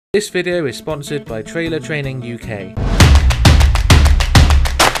This video is sponsored by Trailer Training UK.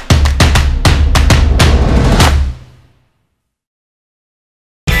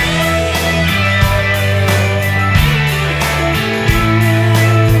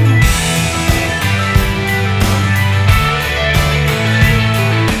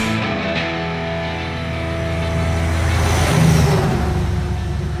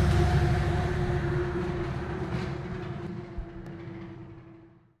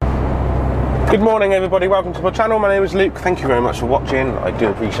 Good morning everybody, welcome to my channel. My name is Luke. Thank you very much for watching. I do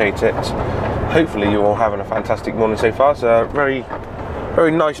appreciate it. Hopefully you're all having a fantastic morning so far. It's a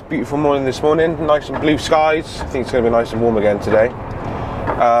very nice, beautiful morning this morning. Nice and blue skies. I think it's going to be nice and warm again today.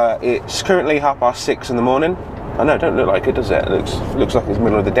 It's currently 6:30 in the morning. I know, it don't look like it, does it? It looks like it's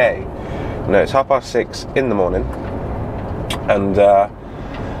middle of the day. No, it's 6:30 in the morning. And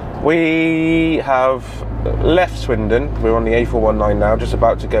we have left Swindon. We're on the A419 now, just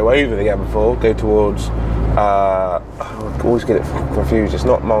about to go over the M4, go towards, I always get it confused, it's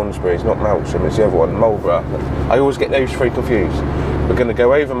not Malmesbury, it's not Melksham, it's the other one, Marlborough. I always get those three confused. We're going to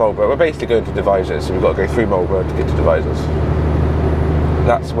go over Marlborough, we're basically going to Devizes, so we've got to go through Marlborough to get to Devizes.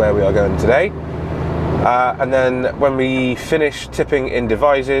 That's where we are going today. And then when we finish tipping in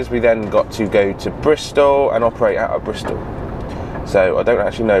Devizes, we then got to go to Bristol and operate out of Bristol. So I don't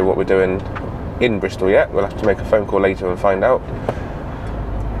actually know what we're doing in Bristol yet. We'll have to make a phone call later and find out.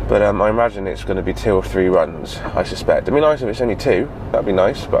 But I imagine it's going to be 2 or 3 runs, I suspect. It'd be nice if it's only 2, that'd be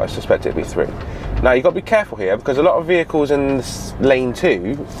nice, but I suspect it'd be 3. Now you've got to be careful here, because a lot of vehicles in lane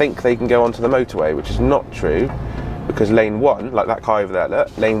 2 think they can go onto the motorway, which is not true, because lane 1, like that car over there,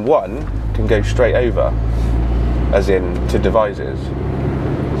 look, lane 1 can go straight over, as in to Devizes.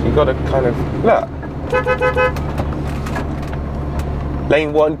 So you've got to kind of, look.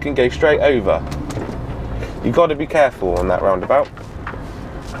 Lane 1 can go straight over. You've got to be careful on that roundabout.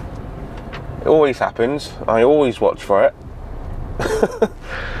 It always happens. I always watch for it.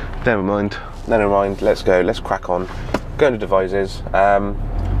 Never mind. Let's go. Let's crack on. Going to Devizes.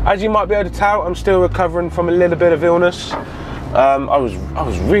 As you might be able to tell, I'm still recovering from a little bit of illness. I was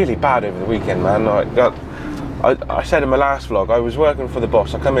really bad over the weekend, man. I said in my last vlog, I was working for the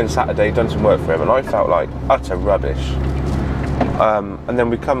boss. I come in Saturday, done some work for him, and I felt like utter rubbish. And then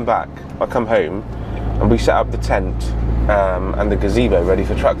we come back, I come home, and we set up the tent and the gazebo ready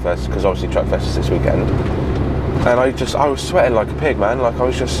for Truckfest, because obviously Truckfest is this weekend. And I was sweating like a pig, man. Like I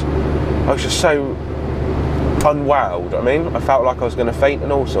was just so unwowed. I mean, I felt like I was going to faint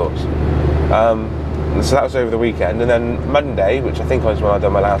and all sorts. And so that was over the weekend. And then Monday, which I think was when I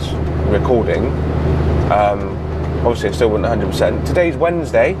done my last recording, obviously I still wasn't 100%. Today's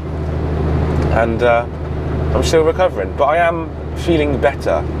Wednesday, and I'm still recovering, but I am feeling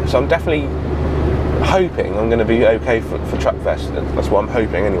better, so I'm definitely hoping I'm going to be okay for Truckfest. That's what I'm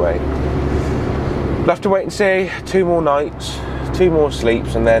hoping anyway. We'll have to wait and see. 2 more nights, 2 more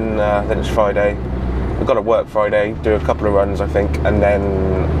sleeps, and then it's Friday. We've got to work Friday, do a couple of runs I think, and then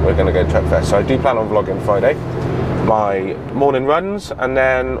we're going to go to Truckfest. So I do plan on vlogging Friday, my morning runs, and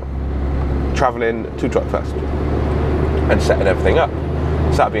then travelling to Truckfest and setting everything up.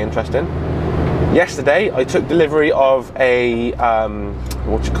 So that'll be interesting. Yesterday I took delivery of a,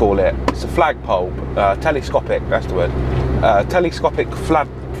 what do you call it? It's a flagpole, telescopic, that's the word. Telescopic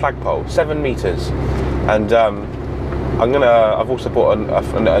flagpole, 7 metres. And I've also bought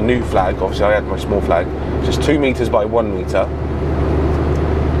a new flag. Obviously I had my small flag, just 2 metres by 1 metre.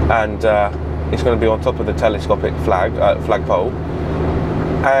 And it's going to be on top of the telescopic flagpole.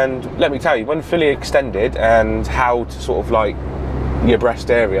 And let me tell you, when fully extended and how to sort of like your breast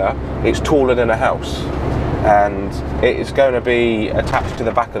area, it's taller than a house, and it is going to be attached to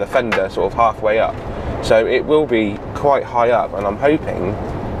the back of the fender sort of halfway up, so it will be quite high up, and I'm hoping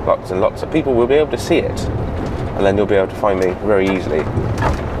lots and lots of people will be able to see it, and then you'll be able to find me very easily,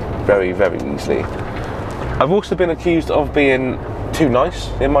 very easily. I've also been accused of being too nice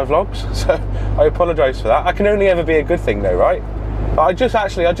in my vlogs, so I apologise for that. I can only ever be a good thing though, right? I just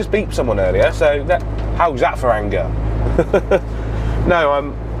beeped someone earlier, so how's that for anger?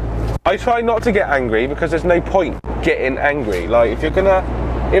 No, I try not to get angry, because there's no point getting angry. Like, if you're gonna,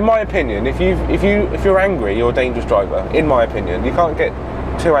 in my opinion, if you're angry, you're a dangerous driver. In my opinion, you can't get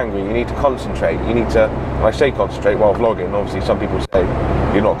too angry. You need to concentrate. You need to. And I say concentrate while vlogging. Obviously, some people say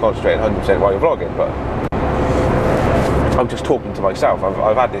you're not concentrating 100% while you're vlogging, but I'm just talking to myself.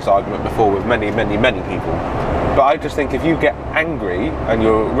 I've had this argument before with many people. But I just think if you get angry and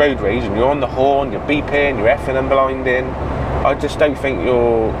you're road rage and you're on the horn, you're beeping, you're effing and blinding, I just don't think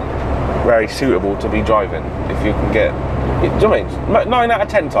you're very suitable to be driving. If you can get, do you know what I mean? 9 out of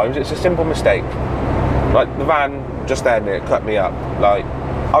 10 times it's a simple mistake. Like the van just then, it cut me up. Like,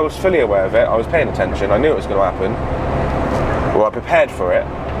 I was fully aware of it, I was paying attention, I knew it was going to happen. Well, I prepared for it.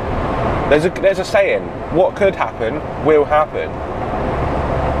 There's a saying, what could happen will happen.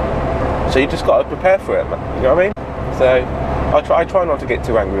 So you just got to prepare for it, man. You know what I mean? So I try not to get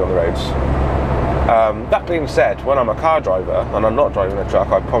too angry on the roads. That being said, when I'm a car driver and I'm not driving a truck,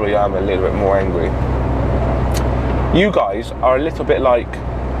 I probably am a little bit more angry. You guys are a little bit like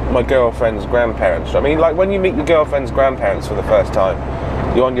my girlfriend's grandparents. I mean, like when you meet your girlfriend's grandparents for the first time,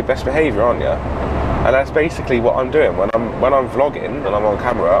 you're on your best behaviour, aren't you? And that's basically what I'm doing when I'm vlogging and I'm on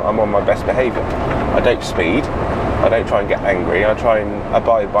camera. I'm on my best behaviour. I don't speed. I don't try and get angry. I try and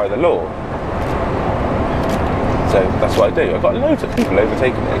abide by the law. So that's what I do. I've got loads of people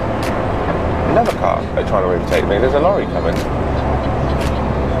overtaking me. Another car trying to overtake me. There's a lorry coming.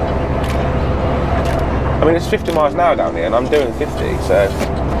 I mean, it's 50 miles an hour down here, and I'm doing 50. So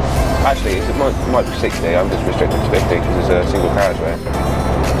actually, it might be 60. I'm just restricted to 50 because it's a single carriageway.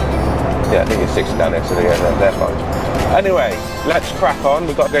 Yeah, I think it's 60 down there, so they're fine. Anyway, let's crack on.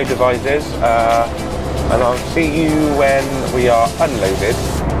 We've got to go Devizes, and I'll see you when we are unloaded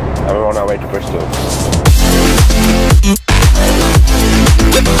and we're on our way to Bristol.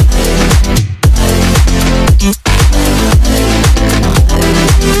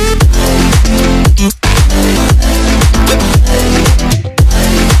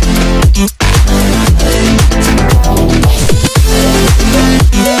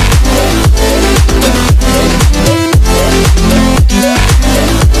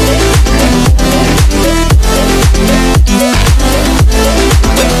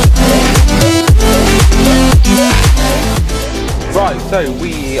 So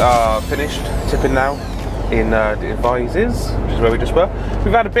we are finished tipping now in Devizes, which is where we just were.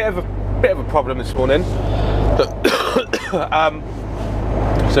 We've had a bit of a problem this morning.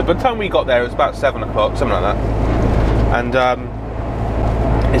 So by the time we got there, it was about 7 o'clock, something like that. And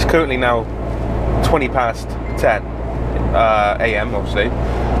it's currently now 20 past 10 a.m. Obviously.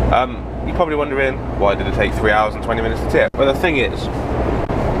 You're probably wondering, why did it take 3 hours and 20 minutes to tip? Well, the thing is,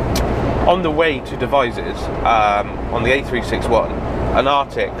 on the way to Devizes, on the A361, an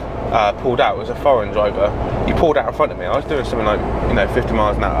Arctic pulled out. It was a foreign driver. He pulled out in front of me. I was doing something like 50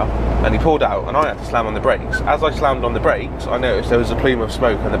 miles an hour, and he pulled out, and I had to slam on the brakes. As I slammed on the brakes, I noticed there was a plume of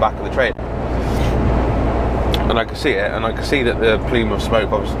smoke in the back of the trailer, and I could see it, and I could see that the plume of smoke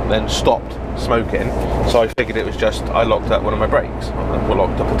then stopped smoking. So I figured it was just I locked up one of my brakes, or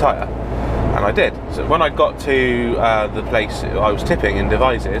locked up a tyre, and I did. So when I got to the place I was tipping in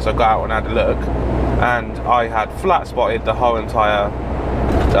Devizes, I got out and had a look, and I had flat spotted the whole entire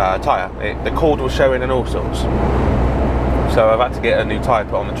tyre. The cord was showing and all sorts. So I've had to get a new tyre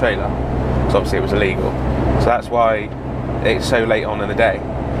put on the trailer. So obviously it was illegal. So that's why it's so late on in the day.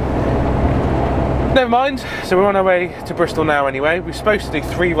 Never mind. So we're on our way to Bristol now anyway. We're supposed to do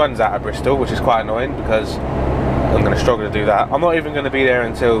 3 runs out of Bristol, which is quite annoying because I'm going to struggle to do that. I'm not even going to be there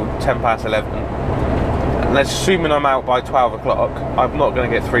until 10 past 11. And assuming I'm out by 12 o'clock, I'm not going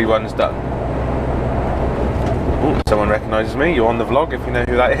to get 3 runs done. Ooh, someone recognises me. You're on the vlog if you know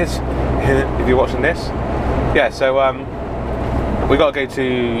who that is. If you're watching this. Yeah, so we got to go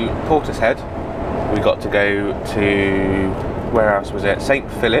to Portishead. We got to go to, where else was it? St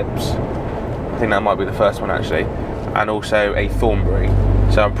Philip's. I think that might be the first one actually. And also a Thornbury.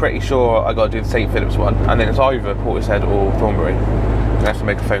 So I'm pretty sure I got to do the St Philip's one, and then it's either Portishead or Thornbury. I'm gonna have to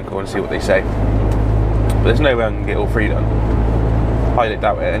make a phone call and see what they say. But there's no way I can get all 3 done. Highly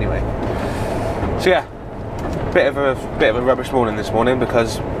doubt it anyway. So yeah. Bit of a rubbish morning this morning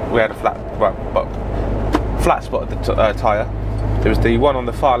because we had a flat spot at the tyre. It was the one on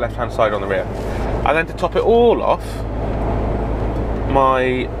the far left hand side on the rear, and then to top it all off,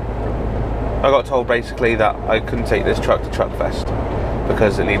 I got told basically that I couldn't take this truck to Truckfest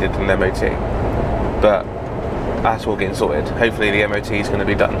because it needed an MOT. But that's all getting sorted. Hopefully the MOT is going to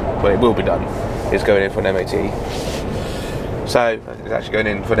be done. Well, it will be done. It's going in for an MOT. So it's actually going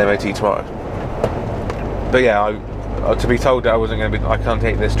in for an MOT tomorrow. But yeah, to be told that I can't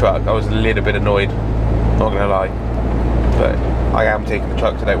take this truck, I was a little bit annoyed, not gonna lie. But I am taking the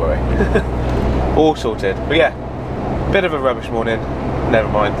truck, so don't worry. All sorted. But yeah, bit of a rubbish morning, never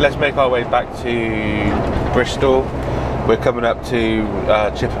mind. Let's make our way back to Bristol. We're coming up to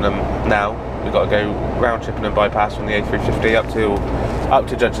Chippenham now. We've got to go round Chippenham bypass from the A350 up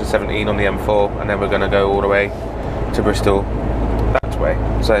to junction 17 on the M4, and then we're gonna go all the way to Bristol that way.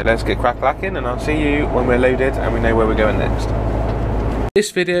 So let's get crack-lacking, and I'll see you when we're loaded and we know where we're going next. This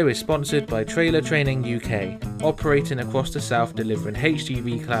video is sponsored by Trailer Training UK, operating across the south delivering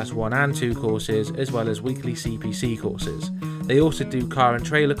HGV Class 1 and 2 courses as well as weekly CPC courses. They also do car and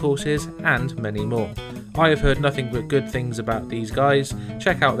trailer courses and many more. I have heard nothing but good things about these guys.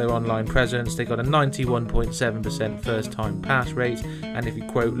 Check out their online presence. They got a 91.7% first time pass rate, and if you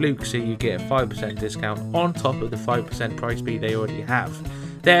quote Luxy, you get a 5% discount on top of the 5% price beat they already have.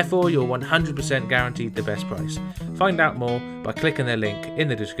 Therefore, you're 100% guaranteed the best price. Find out more by clicking their link in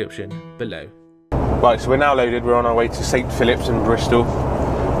the description below. Right, so we're now loaded. We're on our way to St Phillips in Bristol.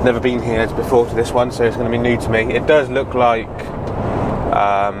 Never been here before to this one, so it's going to be new to me. It does look like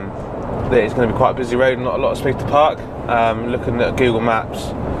it's going to be quite a busy road and not a lot of space to park. Looking at Google Maps,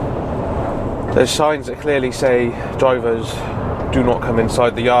 there's signs that clearly say drivers do not come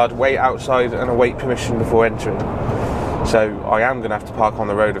inside the yard, wait outside and await permission before entering. So I am going to have to park on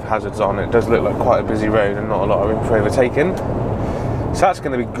the road with hazards on. It does look like quite a busy road and not a lot of room for overtaking. So that's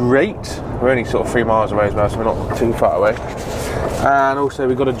going to be great. We're only sort of 3 miles away as well, so we're not too far away. And also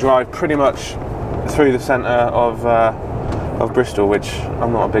we've got to drive pretty much through the centre of Bristol, which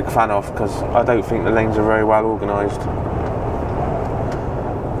I'm not a big fan of because I don't think the lanes are very well organised.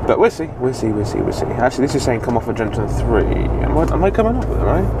 But we'll see. Actually, this is saying come off at junction 3. Am I coming off with it,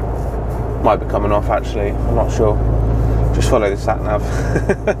 right? Might be coming off actually, I'm not sure. Just follow the sat nav.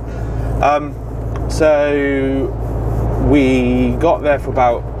 So we got there for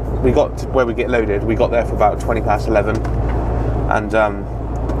about, we got to where we get loaded, we got there for about 20 past 11. And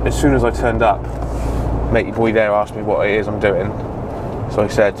as soon as I turned up, matey boy there asked me what it is I'm doing. So I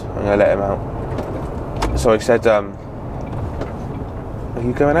said, I'm going to let him out. So I said, are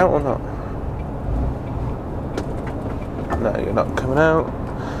you going out or not? No, you're not coming out.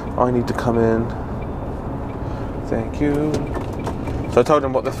 I need to come in. Thank you. So I told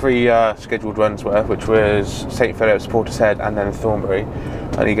him what the 3 scheduled runs were, which was St Phillips, Portishead and then Thornbury.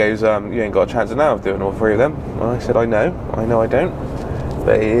 And he goes, you ain't got a chance now of doing all 3 of them. Well, I said, I know I don't.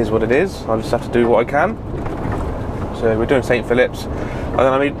 But it is what it is. I'll just have to do what I can. So we're doing St Phillips. And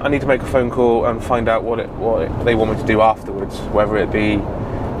then I need to make a phone call and find out what they want me to do afterwards. Whether it be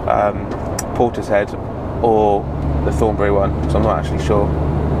Portishead or the Thornbury one. So I'm not actually sure.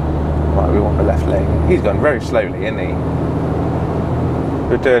 Right, we want the left lane. He's going very slowly, isn't he?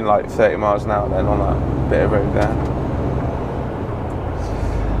 We're doing like 30 miles an hour then on that bit of road there.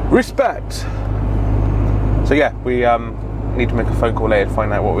 Respect! So yeah, we need to make a phone call later to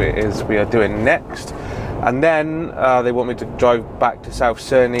find out what it is we are doing next. And then they want me to drive back to South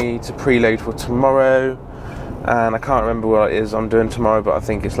Cerney to preload for tomorrow. And I can't remember what it is I'm doing tomorrow, but I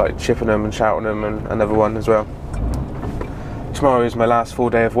think it's like Chippenham and Cheltenham and another one as well. Tomorrow is my last full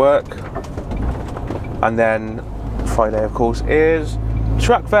day of work. And then Friday, of course, is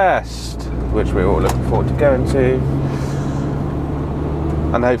Truckfest, which we're all looking forward to going to.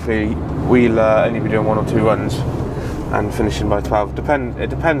 And hopefully we'll only be doing 1 or 2 runs and finishing by 12. It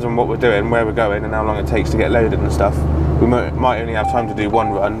depends on what we're doing, where we're going and how long it takes to get loaded and stuff. We might only have time to do 1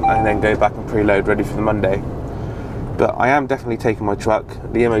 run and then go back and preload ready for the Monday. But I am definitely taking my truck.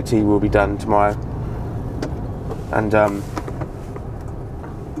 The MOT will be done tomorrow. And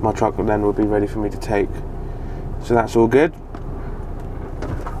my truck then will be ready for me to take. So that's all good.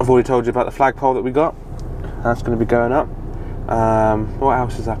 I've already told you about the flagpole that we got. That's going to be going up. What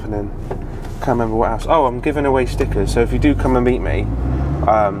else is happening? Can't remember what else. Oh, I'm giving away stickers. So if you do come and meet me,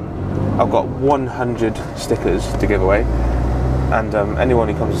 I've got 100 stickers to give away, and anyone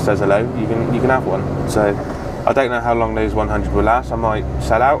who comes and says hello, you can have one. So I don't know how long those 100 will last. I might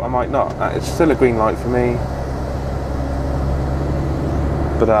sell out, I might not. It's still a green light for me.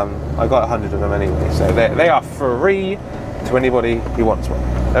 But I got 100 of them anyway, so they are free to anybody who wants one.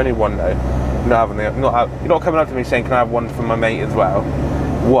 Only 1 though. You're not coming up to me saying, can I have one from my mate as well?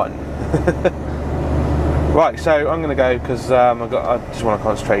 1. Right, so I'm going to go because I just want to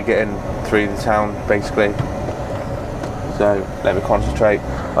concentrate getting through the town basically. So let me concentrate.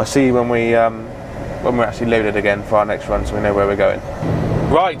 I'll see you when we're actually loaded again for our next run, so we know where we're going.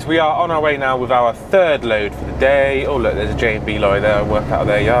 Right, we are on our way now with our 3rd load for the day. Oh look, there's a J&B lorry there. I work out of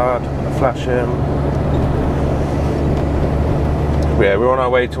their yard. I'm going to flash him. Yeah, we're on our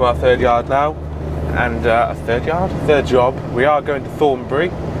way to our 3rd yard now, and a 3rd job. We are going to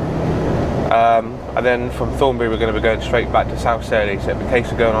Thornbury, and then from Thornbury we're going to be going straight back to South Cerney. So it'll be a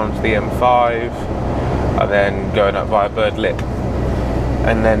case of going on to the M5, and then going up via Birdlip,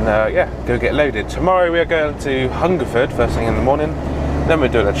 and then yeah, go get loaded. Tomorrow we are going to Hungerford first thing in the morning. Then we're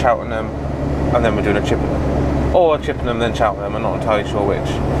doing a Cheltenham, and then we're doing a Chippenham, or a Chippenham then Cheltenham. I'm not entirely sure which.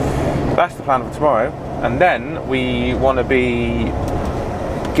 That's the plan for tomorrow, and then we want to be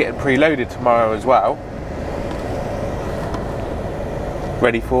getting preloaded tomorrow as well,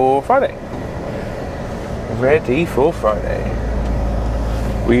 ready for Friday.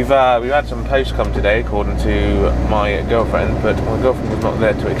 We've had some post come today, according to my girlfriend, but my girlfriend was not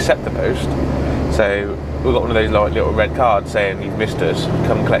there to accept the post. So we got one of those like little red cards saying you've missed us.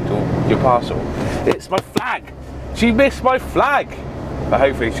 Come collect your parcel. It's my flag. She missed my flag. But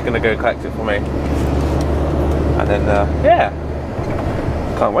hopefully she's gonna go collect it for me. And then yeah,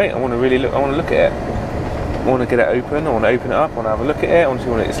 can't wait. I want to really look. I want to look at it. I want to get it open. I want to open it up. I want to have a look at it. I want to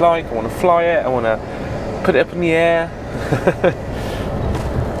see what it's like. I want to fly it. I want to put it up in the air.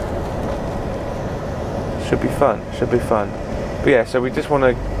 Should be fun. Should be fun. But yeah, so we just want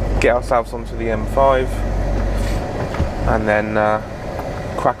to get ourselves onto the M5 and then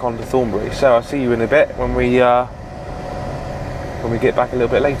crack on to Thornbury. So I'll see you in a bit when we get back a little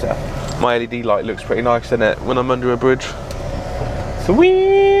bit later. My LED light looks pretty nice, doesn't it, when I'm under a bridge?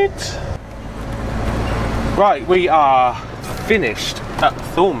 Sweet! Right, we are finished at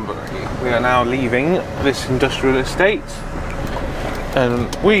Thornbury. We are now leaving this industrial estate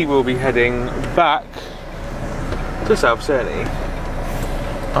and we will be heading back to South Cerney.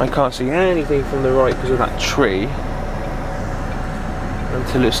 I can't see anything from the right because of that tree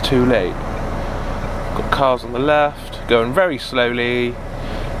until it's too late. Got cars on the left, going very slowly.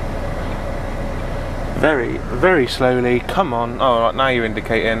 Very, very slowly. Come on. Oh, right, now you're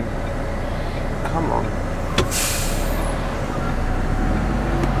indicating. Come on.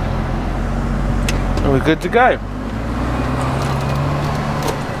 And we're good to go.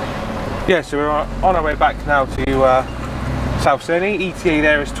 Yeah, so we're on our way back now to South Cerney. ETA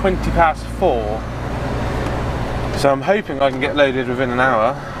there is 4:20. So I'm hoping I can get loaded within an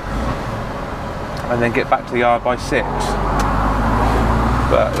hour and then get back to the yard by 6.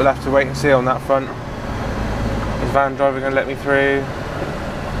 But we'll have to wait and see on that front. Is van driver going to let me through?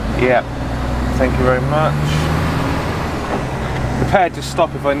 Yeah. Thank you very much. Prepared to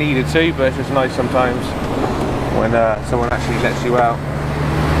stop if I needed to, but it's just nice sometimes when someone actually lets you out.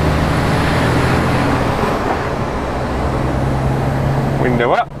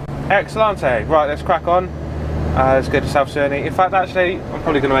 Window up. Excellente. Right, let's crack on. Let's go to South Cerney. In fact, actually, I'm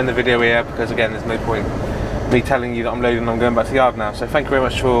probably going to end the video here because, again, there's no point me telling you that I'm loading and I'm going back to the yard now. So thank you very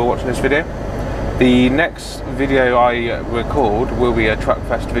much for watching this video. The next video I record will be a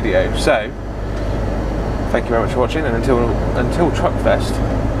Truckfest video. So thank you very much for watching, and until Truckfest,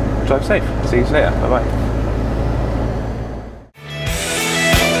 drive safe. See you later. Bye bye.